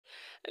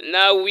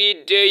Now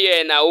we dey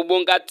here na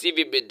Ogbonga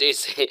TV be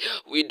this.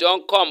 We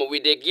don't come,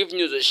 we dey give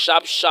news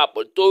sharp sharp,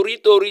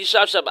 tori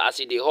sharp sharp as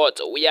e dey hot.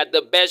 We are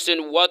the best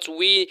in what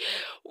we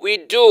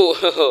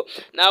do.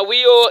 Now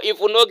we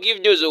if we no give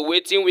news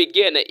waiting we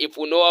gain, if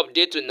we no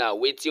update now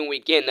waiting we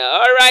gain.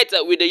 Alright,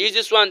 we dey use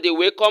this one dey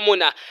welcome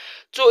una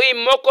to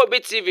Imokobi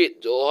TV,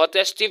 the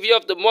hottest TV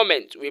of the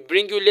moment. We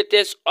bring you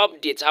latest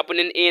updates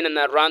happening in and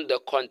around the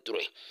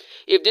country.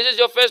 If this is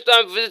your first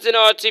time visiting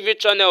our TV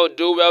channel,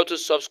 do well to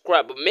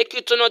subscribe. Make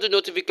you turn on the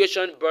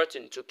notification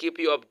button to keep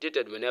you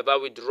updated whenever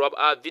we drop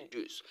our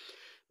videos.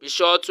 Be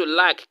sure to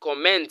like,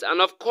 comment, and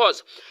of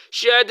course,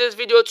 share this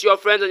video to your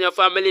friends and your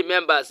family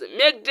members.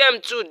 Make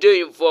them too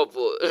dey involved.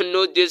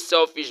 No dey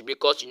selfish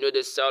because you know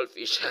they're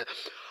selfish.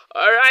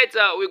 Alright,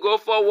 we go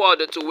forward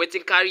to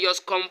waiting carry us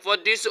come for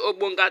this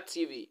Ogbonga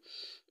TV.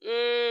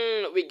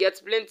 We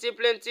get plenty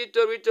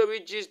tori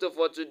gist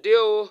for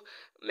today.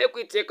 Make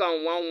we take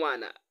on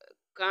one.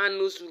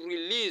 Kanu's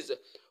release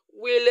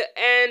will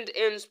end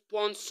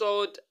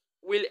sponsored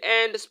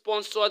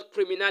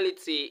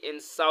criminality in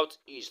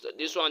Southeast.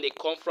 This one they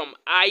come from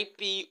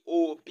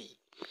IPOB.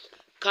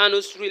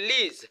 Kanu's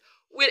release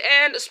will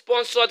end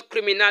sponsored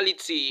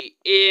criminality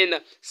in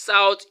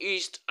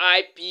Southeast.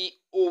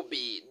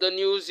 IPOB. The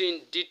news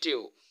in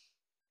detail.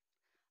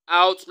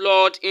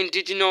 Outlawed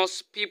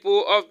indigenous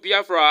people of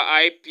Biafra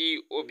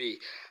IPOB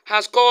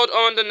has called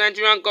on the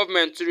Nigerian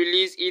government to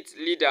release its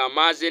leader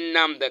Mazi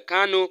Nnamdi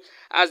Kanu,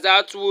 as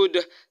that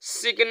would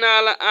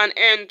signal an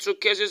end to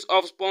cases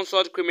of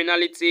sponsored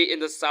criminality in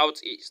the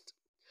southeast.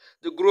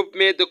 The group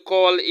made the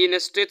call in a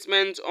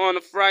statement on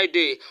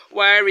Friday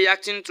while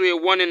reacting to a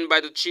warning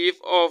by the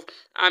Chief of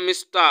Army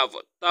Staff,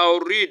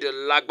 Taoreed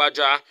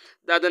Lagbaja,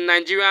 that the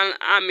Nigerian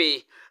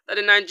Army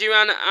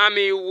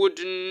would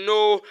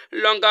no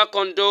longer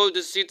condone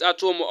the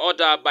sit-at-home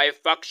order by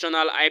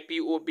factional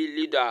IPOB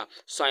leader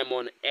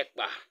Simon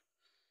Ekpa.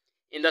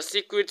 In the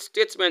secret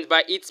statement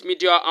by its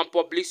media and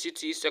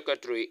publicity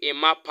secretary,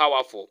 Emma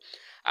Powerful,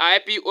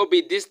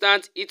 IPOB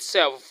distanced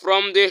itself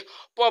from the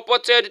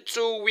purported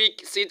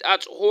 2-week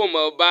sit-at-home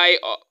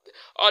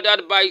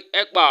ordered by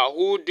Ekpa,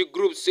 who the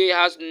group say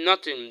has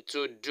nothing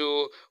to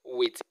do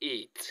with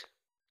it.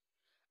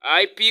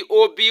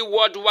 IPOB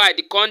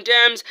worldwide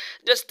condemns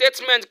the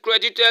statement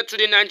credited to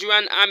the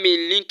Nigerian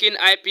Army, linking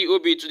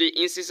IPOB to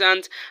the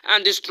incessant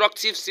and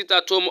destructive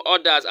sit-at-home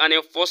orders and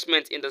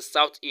enforcement in the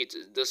southeast.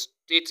 The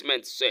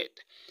statement said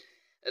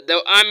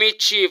the Army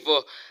Chief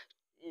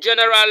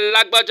General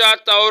Lagbaja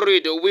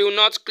Taoreed will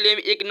not claim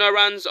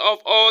ignorance of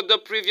all the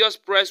previous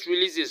press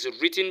releases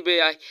written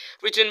by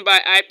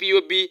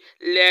IPOB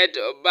led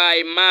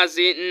by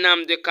Mazi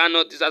Nnamdi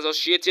Kanu,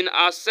 disassociating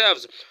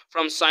ourselves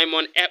from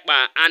Simon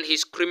Ekpa and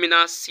his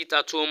criminal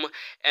sit-at-home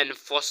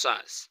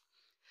enforcers.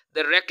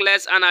 The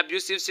reckless and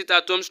abusive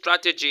sit-at-home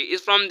strategy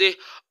is from the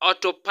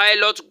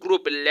autopilot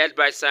group led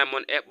by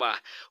Simon Ekpa.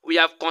 We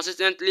have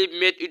consistently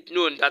made it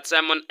known that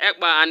Simon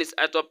Ekpa and his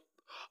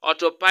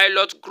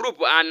autopilot group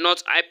are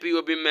not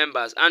IPOB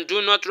members and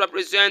do not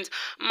represent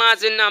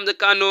Mazi Nnamdi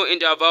Kanu in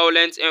their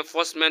violent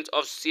enforcement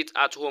of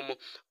sit-at-home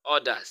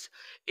orders.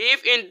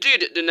 If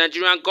indeed the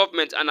Nigerian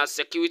government and our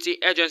security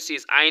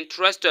agencies are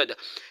interested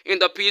in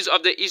the peace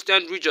of the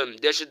eastern region,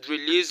 they should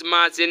release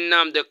Mazi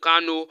Nnamdi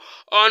Kanu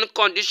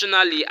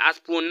unconditionally as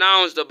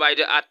pronounced by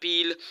the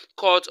Appeal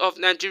Court of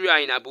Nigeria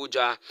in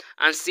Abuja,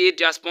 and say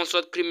their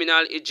sponsored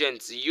criminal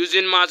agents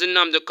using Mazi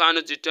Nnamdi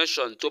Kanu's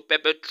detention to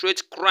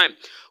perpetrate crime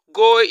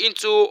go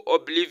into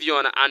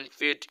oblivion and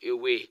fade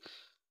away.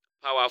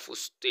 Powerful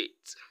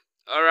state.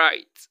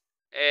 Alright.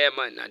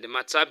 Man, the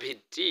matter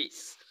be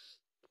this.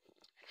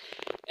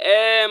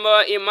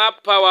 Ima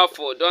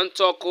Powerful don't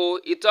talk.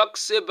 He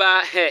talks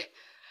about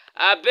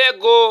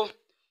abego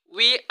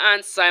we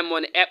and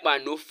Simon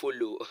Ekpa no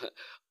follow.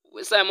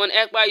 Simon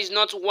Ekpa is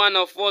not one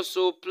of us,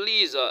 so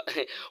please,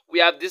 we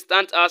have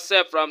distanced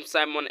ourselves from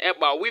Simon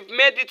Ekpa. We've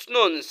made it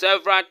known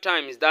several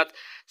times that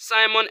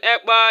Simon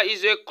Ekpa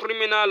is a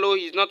criminal.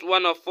 He's not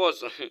one of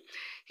us.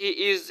 He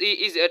is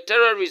a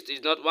terrorist.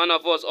 He's not one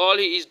of us. All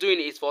he is doing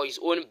is for his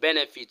own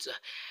benefit.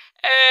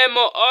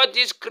 All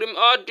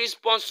this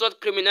sponsored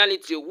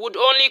criminality would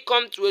only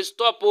come to a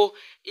stop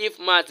if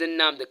Mazi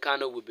Nnamdi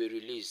Kanu will be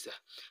released.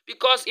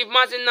 Because if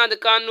Mazi Nnamdi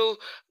Kanu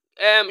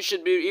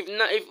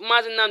if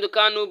Mazi Nnamdi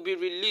Kanu be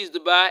released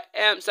by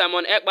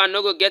Simon Ekpa,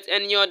 no go get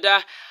any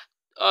other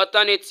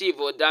alternative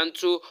than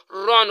to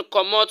run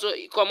comot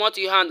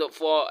hand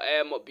for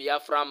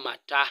Biafra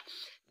matter.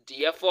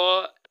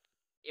 Therefore,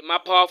 Emma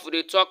Powerful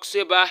dey talk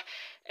say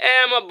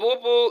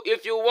boo,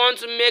 if you want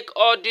to make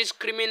all these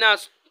criminal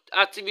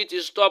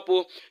activities stop,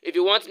 if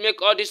you want to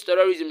make all this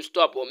terrorism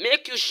stop,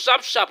 make you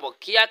sharp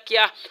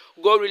kia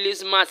go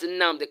release Mazi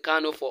Nnamdi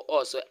Kanu for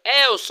us.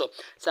 Else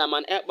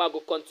Simon Ekpa go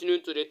continue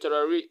to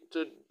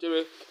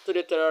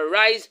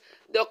terrorize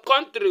the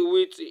country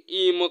with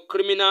him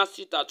criminal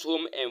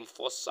sit-at-home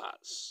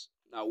enforcers.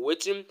 Now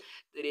waiting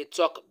they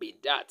talk be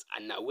that,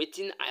 and now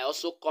waiting I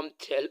also come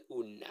tell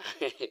una.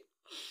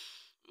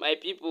 My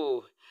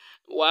people,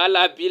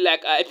 wahala be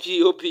like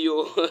IPOB.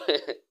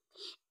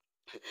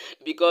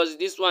 because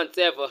this one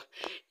sef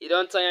e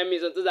don tire me.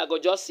 Sometimes I go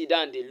just sit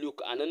down dey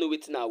look, I no know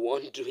wetin I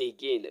wan do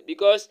again,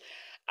 because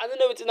I no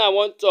know wetin I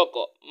wan talk.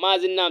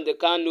 Mazi Nnamdi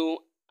Kanu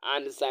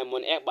and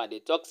Simon Ekpa dey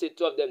talk say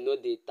two of them no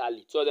dey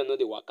tally, two of them no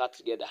dey waka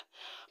together.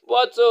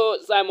 But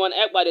Simon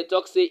Ekpa dey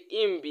talk say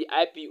him be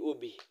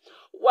IPOB,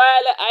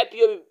 while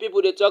IPOB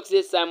people dey talk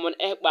say Simon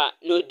Ekpa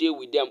no dey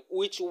with them.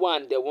 Which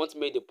one they want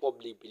make the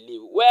public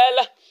believe?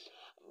 Well,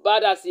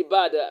 bad as e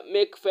bad,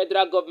 make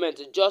federal government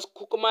just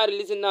kukuma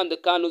release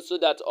Nnamdi Kanu so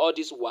that all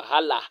this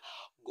wahala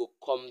go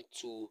come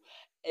to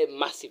a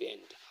massive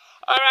end.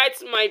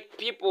 Alright, my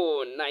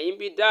people, na im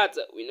be that.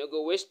 We no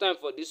go waste time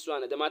for this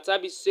one. The matter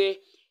be say,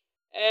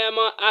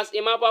 as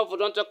Imapa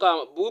don talk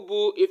am, boo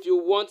boo, if you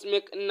want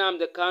make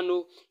Nnamdi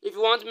Kanu, if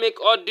you want make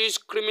all this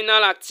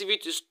criminal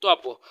activity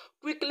stop,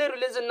 quickly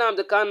release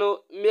Nnamdi Kanu,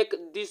 make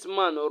this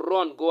man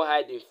run go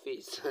hide him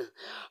face.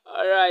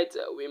 Alright,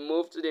 we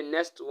move to the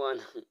next one.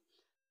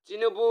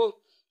 TINUBU,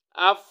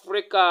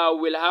 Africa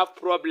will have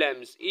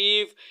problems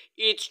if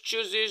it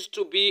chooses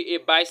to be a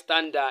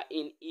bystander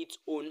in its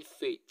own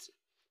fate.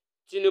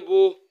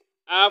 TINUBU,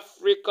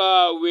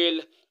 Africa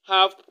will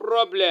have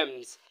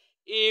problems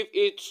if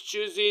it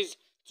chooses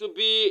to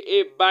be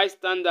a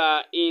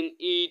bystander in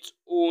its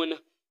own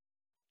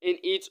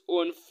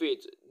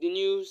fate. The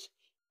news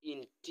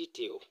in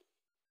detail.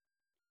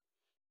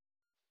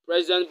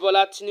 President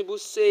Bola Tinubu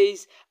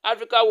says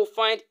Africa will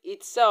find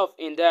itself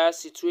in dire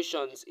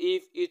situations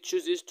if it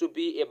chooses to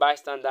be a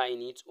bystander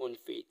in its own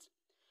fate.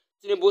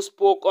 Tinubu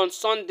spoke on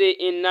Sunday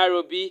in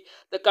Nairobi,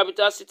 the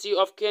capital city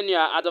of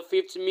Kenya, at the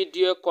 5th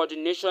Mid-Year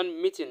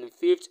Coordination Meeting,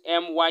 5th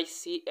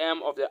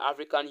MYCM of the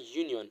African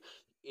Union,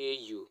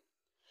 AU.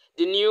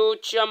 The new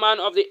chairman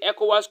of the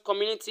ECOWAS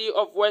Community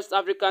of West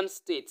African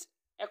States,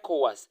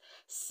 ECOWAS,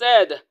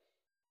 said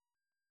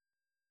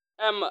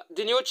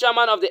the new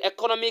chairman of the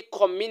Economic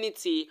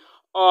Community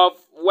of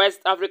West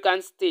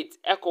African States,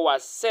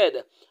 ECOWAS,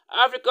 said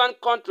African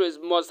countries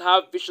must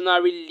have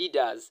visionary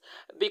leadership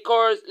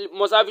because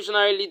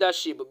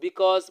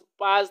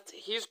past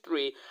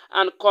history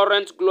and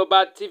current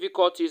global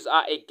difficulties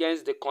are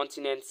against the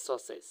continent's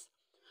success.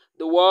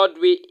 The world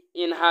we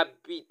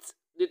inhabit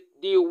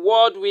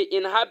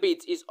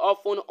is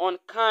often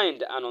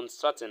unkind and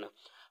uncertain.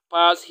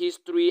 Past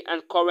history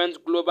and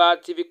current global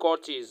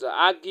difficulties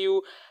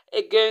argue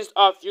against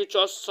our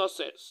future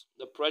success,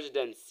 the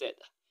president said.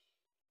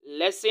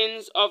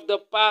 Lessons of the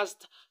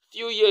past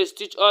few years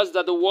teach us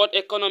that the world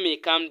economy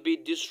can be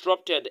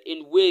disrupted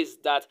in ways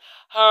that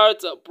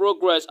hurt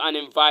progress and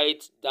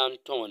invite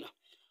downturn.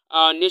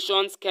 Our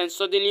nations can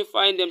suddenly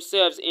find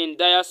themselves in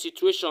dire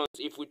situations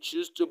if we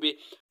choose to be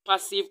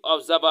passive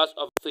observers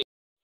of things.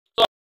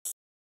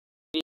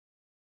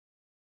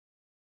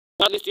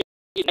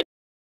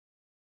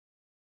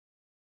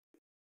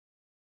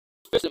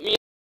 So, mean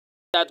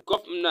that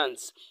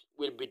governance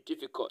will be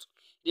difficult.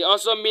 They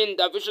also mean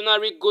that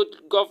visionary good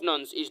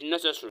governance is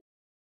necessary.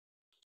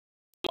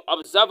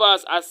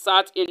 Observers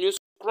assert a new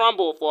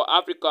scramble for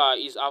Africa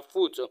is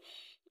afoot,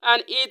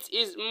 and it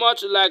is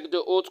much like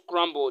the old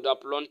scramble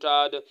that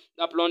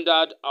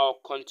plundered our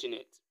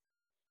continent.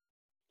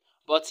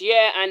 But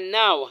here and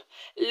now,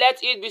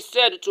 let it be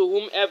said to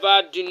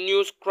whomever the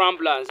new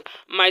scramblers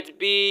might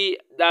be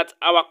that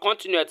our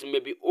continent may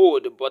be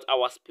old, but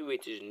our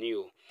spirit is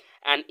new,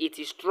 and it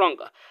is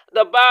stronger.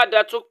 The bad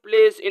that took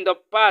place in the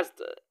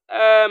past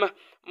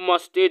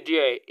must stay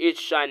there. It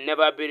shall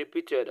never be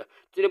repeated.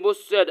 Tinubu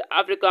said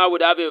Africa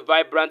would have a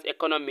vibrant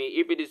economy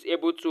if it is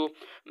able to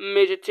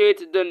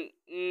meditate the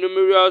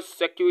numerous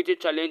security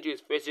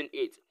challenges facing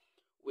it.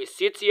 We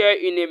sit here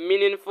in a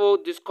meaningful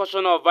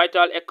discussion of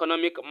vital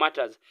economic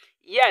matters,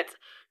 yet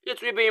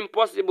it will be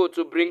impossible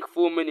to bring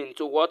full meaning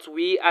to what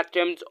we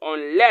attempt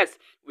unless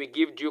we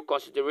give due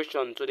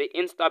consideration to the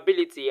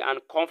instability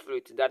and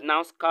conflict that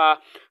now scar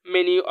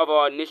many of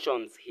our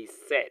nations, he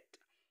said.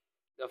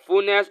 The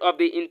fullness of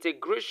the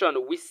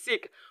integration we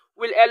seek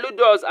will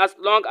elude us as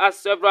long as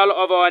several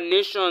of our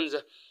nations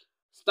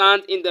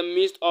stand in the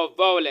midst of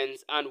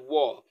violence and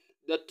war.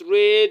 The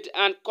trade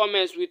and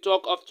commerce we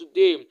talk of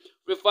today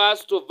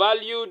refers to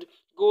valued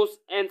goods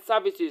and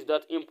services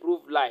that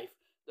improve life.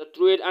 The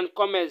trade and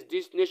commerce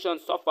these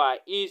nations suffer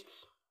is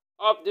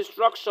of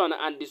destruction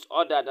and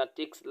disorder that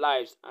takes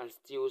lives and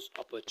steals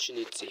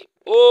opportunity.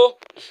 Oh,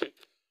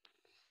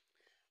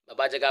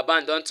 Baba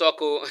Jagaban don't talk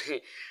oh.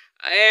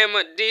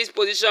 This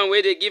position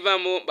where they give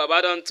am oh,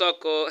 Baba don't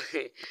talk oh.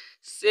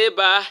 Say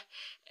ba,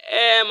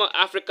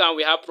 African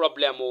we have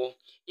problem oh.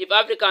 If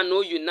Africa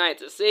no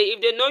unite, say if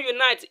they no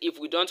unite, if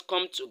we don't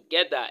come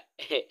together,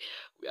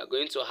 we are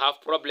going to have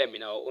problem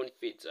in our own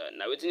feet.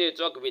 Now wetin dey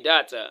talk with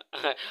that?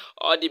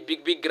 All the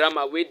big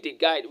grammar wey the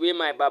guide, wey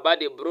my baba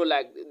dey blow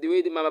like the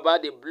way my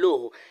baba dey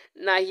blow.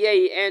 Now here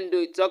he end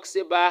he talk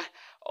say ba,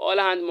 all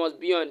hands must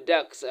be on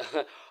deck.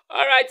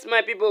 Alright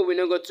my people, we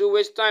no go too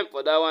waste time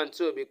for that one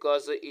too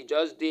because it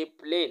just dey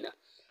plain.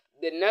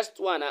 The next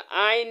one,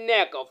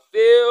 INEC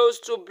fails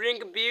to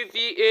bring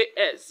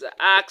BVAS,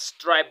 asks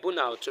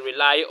tribunal to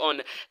rely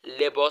on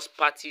Labour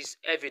Party's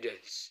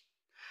evidence.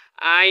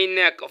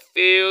 INEC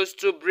fails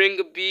to bring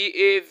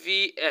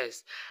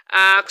BAVS,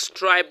 asks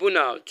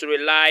tribunal to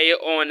rely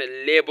on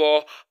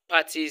Labour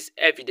Party's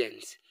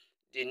evidence.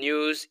 The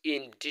news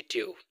in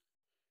detail.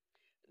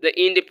 The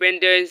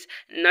Independent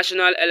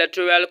National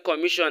Electoral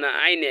Commission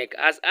 (INEC)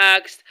 has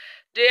asked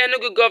the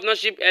Enugu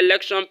Governorship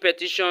Election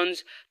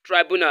Petitions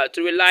Tribunal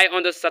to rely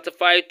on the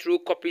certified true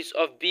copies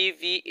of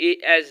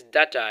BVAS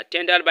data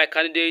tendered by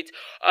candidates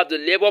of the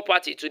Labour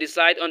Party to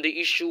decide on the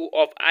issue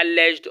of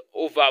alleged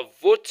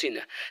overvoting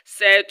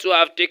said to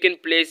have taken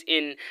place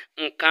in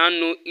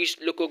Nkanu East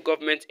local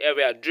government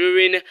area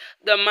during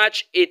the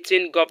March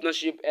 18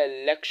 governorship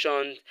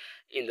elections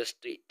in the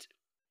state.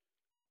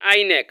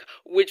 INEC,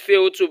 which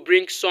failed to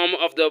bring some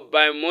of the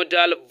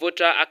bimodal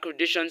voter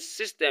accreditation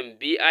system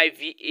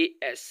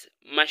 (BIVAS)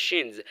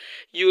 machines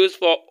used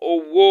for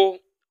Owo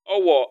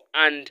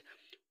and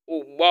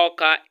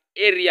Ugboka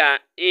area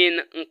in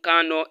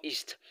Nkano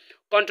East,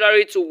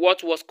 contrary to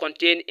what was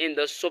contained in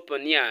the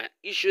souvenir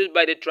issued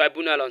by the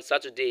tribunal on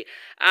Saturday,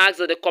 asked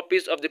that the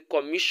copies of the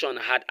commission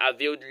had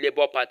availed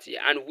Labour Party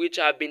and which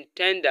have been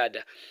tendered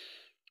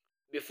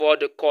before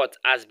the court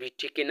has been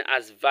taken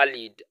as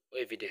valid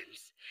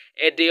evidence.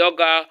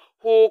 Edeoga,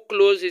 who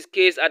closed his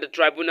case at the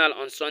tribunal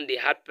on Sunday,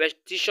 had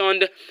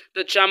petitioned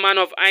the chairman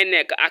of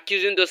INEC,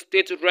 accusing the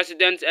state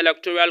resident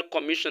electoral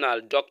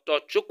commissioner, Dr.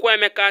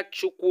 Chukwuemeka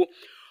Chukwu,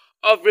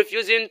 of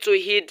refusing to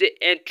heed the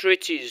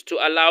entreaties to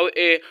allow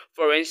a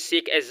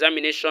forensic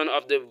examination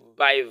of the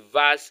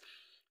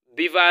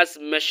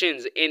BVAS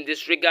machines in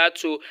disregard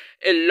to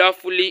a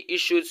lawfully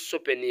issued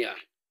souvenir.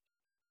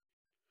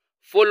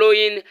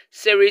 Following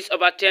series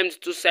of attempts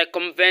to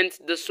circumvent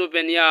the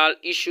souvenir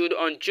issued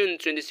on June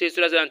 26,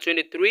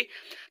 2023,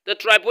 the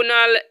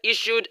tribunal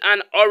issued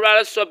an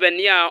oral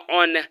souvenir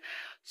on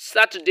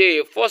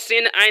Saturday,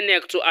 forcing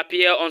INEC to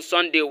appear on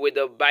Sunday with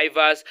the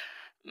BVAS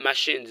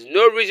machines.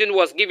 No reason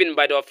was given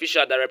by the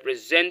official that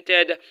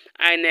represented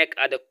INEC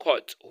at the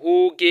court,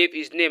 who gave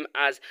his name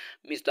as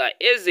Mr.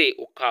 Eze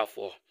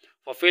Okafor,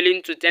 for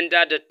failing to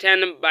tender the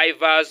 10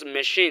 BVAS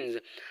machines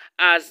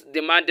as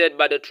demanded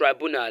by the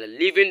tribunal,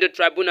 leaving the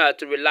tribunal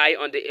to rely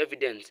on the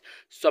evidence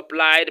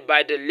supplied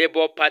by the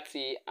Labour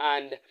Party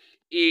and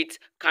its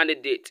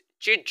candidate,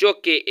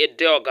 Chijioke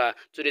Edeoga,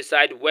 to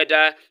decide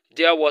whether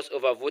there was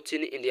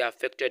overvoting in the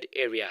affected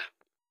areas.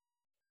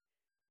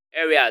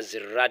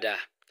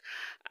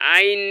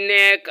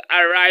 INEC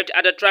arrived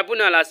at the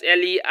tribunal as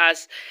early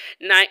as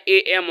 9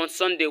 a.m. on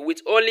Sunday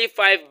with only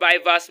 5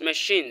 BVAS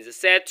machines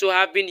said to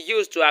have been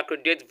used to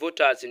accredit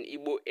voters in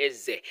Igbo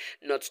Eze,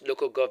 not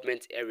local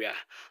government area.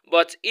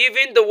 But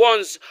even the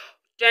ones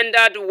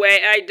tendered were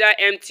either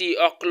empty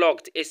or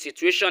clogged, a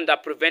situation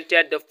that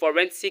prevented the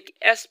forensic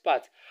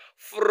expert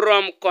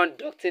from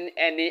conducting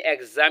any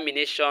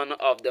examination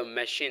of the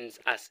machines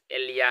as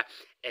earlier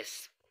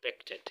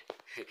expected.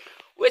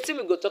 Wetin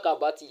we go talk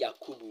about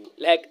Yakubu?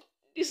 Like,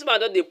 this man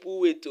don dey pull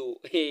weight o.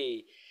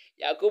 Hey,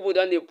 Yakubu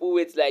don dey pull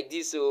weight like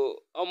this o.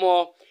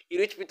 Omo, e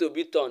reach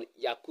P2B turn,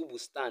 Yakubu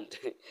stand.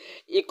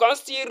 E come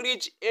still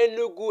reach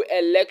Enugu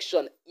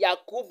election,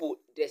 Yakubu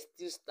dey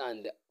still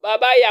stand.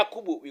 Baba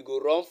Yakubu, we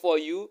go run for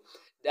you.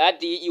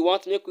 Daddy, you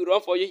want make we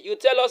run for you? You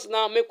tell us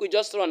now, make we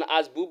just run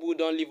as Bubu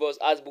don leave us,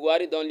 as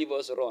Buhari don leave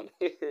us run.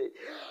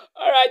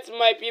 Alright,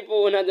 my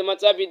people, na the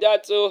matter be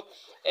that o.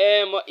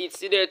 It's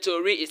still the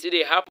tori, it still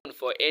dey happen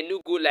for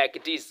Enugu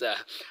like this.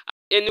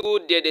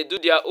 Enugu, they do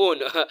their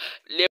own.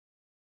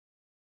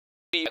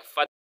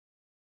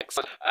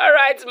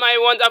 Alright, my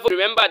wonderful.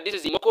 Remember, this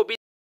is the Mokobi.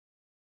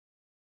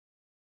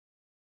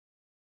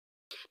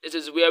 This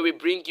is where we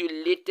bring you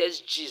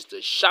latest gist,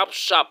 sharp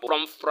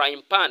from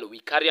frying pan. We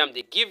carry them,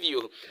 they give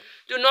you.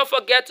 Do not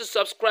forget to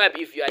subscribe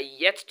if you are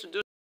yet to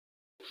do.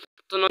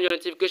 Turn on your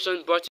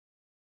notification button.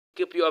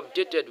 Keep you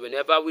updated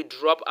whenever we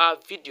drop our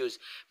videos.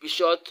 Be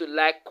sure to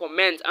like,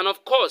 comment, and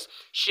of course,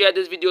 share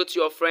this video to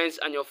your friends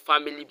and your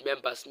family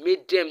members.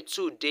 Make them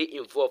too they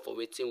involved for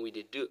waiting we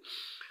do.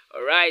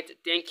 Alright,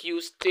 thank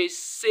you. Stay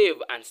safe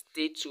and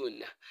stay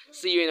tuned.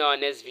 See you in our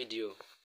next video.